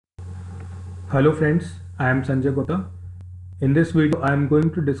Hello friends, I am Sanjay Gupta. In this video, I am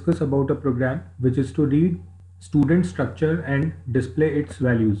going to discuss about a program which is to read student structure and display its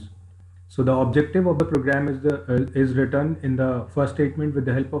values. So the objective of the program is written in the first statement with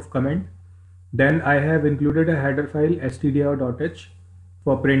the help of comment. Then I have included a header file stdio.h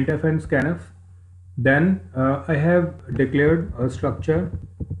for printf and scanf. Then I have declared a structure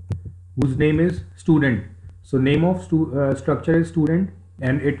whose name is student. So name of structure is student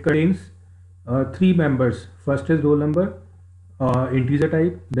and it contains three members. First is roll number, integer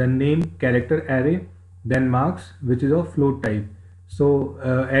type, then name, character array, then marks, which is of float type. So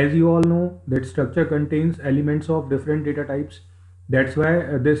as you all know that structure contains elements of different data types. That's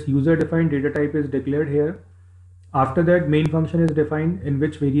why this user defined data type is declared here. After that, main function is defined in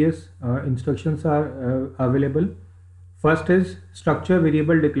which various instructions are available. First is structure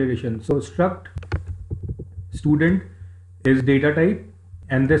variable declaration. So struct student is data type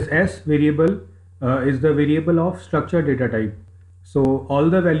and this s variable is the variable of structure data type. So all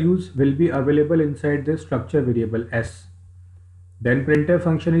the values will be available inside this structure variable s. Then printf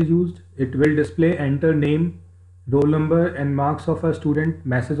function is used. It will display enter name, roll number and marks of a student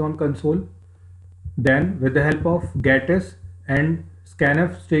message on console. Then with the help of getS and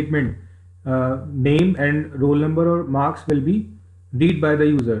scanf statement, name and roll number or marks will be read by the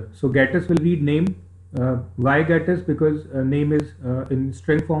user. So getS will read name. Why getS? Because name is in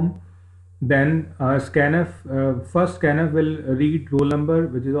string form. Then scanf, first scanf will read roll number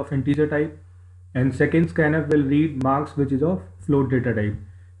which is of integer type and second scanf will read marks which is of float data type.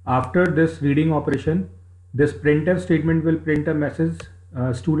 After this reading operation, this printf statement will print a message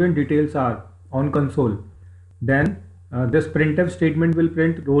student details are on console. Then this printf statement will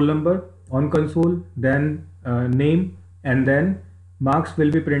print roll number on console, then name and then marks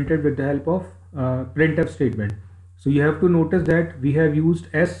will be printed with the help of printf statement. So you have to notice that we have used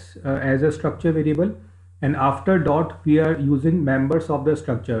s as a structure variable and after dot we are using members of the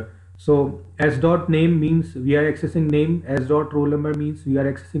structure. So s dot name means we are accessing name, s dot roll number means we are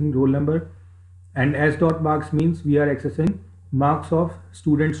accessing roll number and s dot marks means we are accessing marks of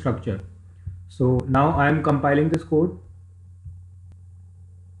student structure. So now I am compiling this code.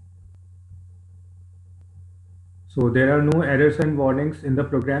 So there are no errors and warnings in the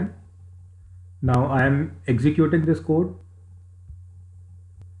program. Now I am executing this code.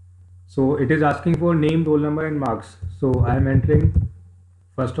 So it is asking for name, roll number and marks. So I am entering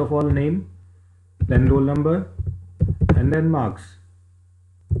first of all name, then roll number and then marks.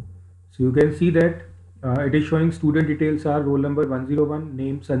 So you can see that it is showing student details are roll number 101,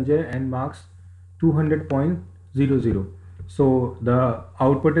 name Sanjay and marks 200.00. So the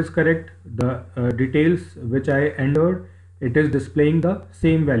output is correct. The details which I entered, it is displaying the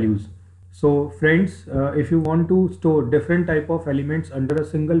same values. So friends, if you want to store different type of elements under a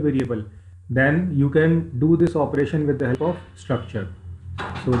single variable, then you can do this operation with the help of structure.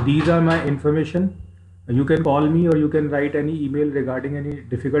 So these are my information. You can call me or you can write any email regarding any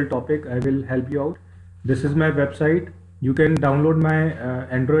difficult topic. I will help you out. This is my website. You can download my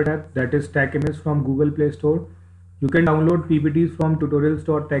Android app, that is TechImage, from Google Play Store. You can download PPTs from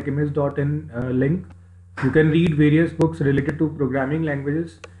tutorials.techimage.in link. You can read various books related to programming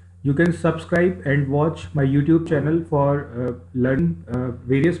languages. You can subscribe and watch my YouTube channel for learning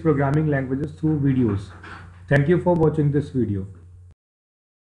various programming languages through videos. Thank you for watching this video.